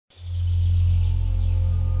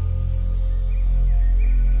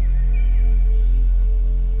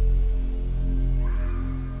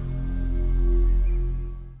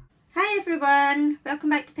everyone, welcome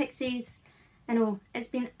back to Pixies. I know, it's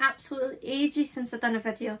been absolutely ages since I've done a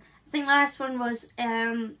video. I think the last one was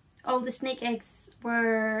all the snake eggs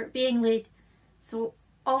were being laid. So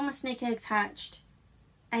all my snake eggs hatched.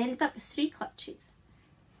 I ended up with 3 clutches.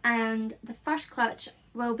 And the first clutch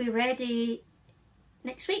will be ready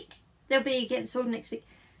next week. They'll be getting sold next week.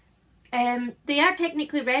 They are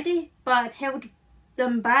technically ready, but I'd held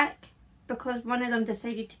them back because one of them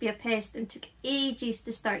decided to be a pest and took ages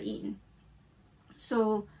to start eating.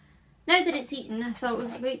 So now that it's eaten, I thought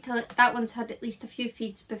we'd wait till that one's had at least a few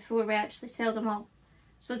feeds before we actually sell them all.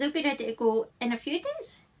 So they'll be ready to go in a few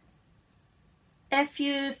days. If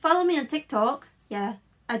you follow me on TikTok, yeah,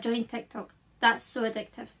 I joined TikTok. That's so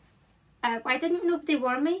addictive. Why didn't nobody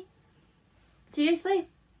warn me? Seriously?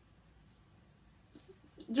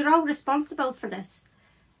 You're all responsible for this.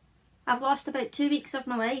 I've lost about 2 weeks of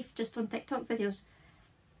my life just on TikTok videos.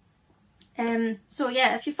 So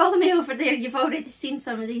yeah, if you follow me over there, you've already seen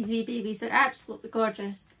some of these wee babies. They're absolutely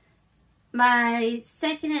gorgeous. My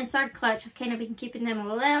second and third clutch, I've kind of been keeping them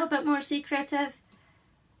a little bit more secretive.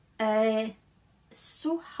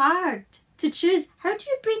 So hard to choose. How do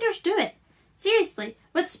you breeders do it? Seriously,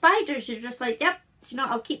 with spiders, you're just like, yep, you know,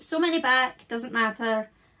 I'll keep so many back, doesn't matter,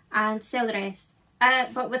 and sell the rest.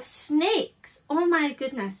 But with snakes, oh my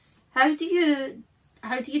goodness. How do you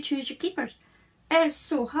choose your keepers? It is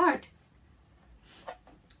so hard.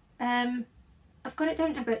 I've got it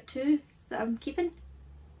down to about 2 that I'm keeping.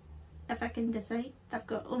 If I can decide. I've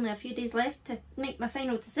got only a few days left to make my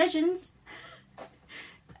final decisions.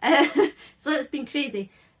 So it's been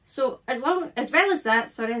crazy. So as well as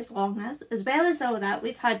all that,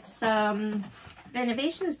 we've had some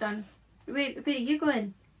renovations done. Where are you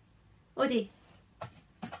going, Odie?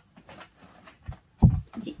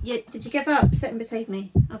 Did you give up sitting beside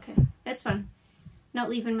me? Okay, that's fun. Not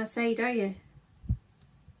leaving my side, are you?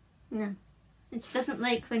 No. And she doesn't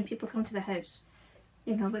like when people come to the house.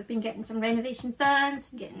 You know, we've been getting some renovations done,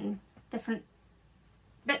 getting different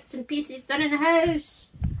bits and pieces done in the house.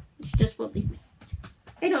 She just won't leave me.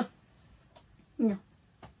 I know. No.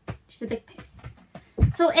 She's a big pest.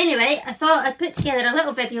 So anyway, I thought I'd put together a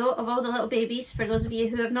little video of all the little babies for those of you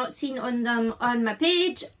who have not seen them on my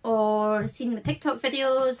page or seen my TikTok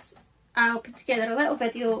videos. I'll put together a little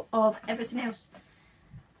video of everything else.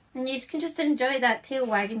 And you can just enjoy that tail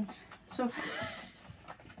wagging. So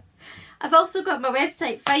I've also got my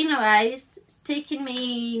website finalised. It's taken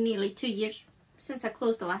me nearly 2 years since I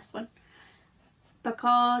closed the last one.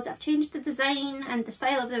 Because I've changed the design and the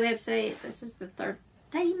style of the website. This is the 3rd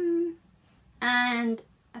time. And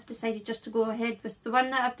I've decided just to go ahead with the one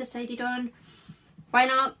that I've decided on. Why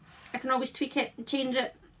not? I can always tweak it and change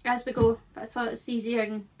it as we go. But I thought it's easier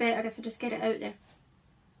and better if I just get it out there.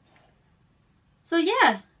 So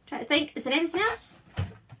yeah, try to think, is there anything else?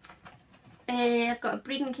 I've got a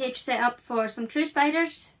breeding cage set up for some true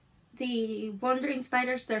spiders. The wandering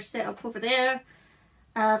spiders, they're set up over there.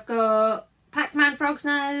 I've got Pac-Man frogs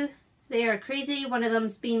now. They are crazy. One of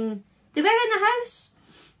them's been... They were in the house.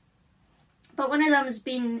 But one of them has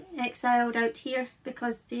been exiled out here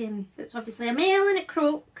because it's obviously a male and it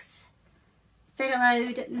croaks. It's very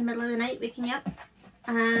loud in the middle of the night, waking you up.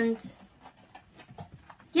 And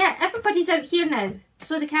yeah, everybody's out here now.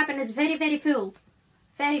 So the cabin is very, very full.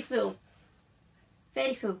 Very full.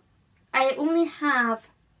 Very full. I only have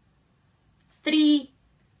 3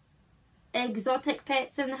 exotic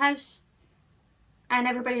pets in the house. And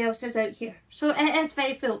everybody else is out here. So it is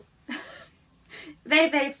very full. Very,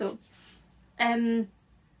 very full.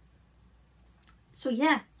 So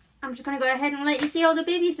yeah, I'm just going to go ahead and let you see all the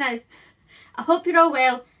babies now. I hope you're all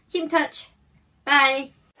well. Keep in touch.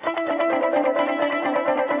 Bye.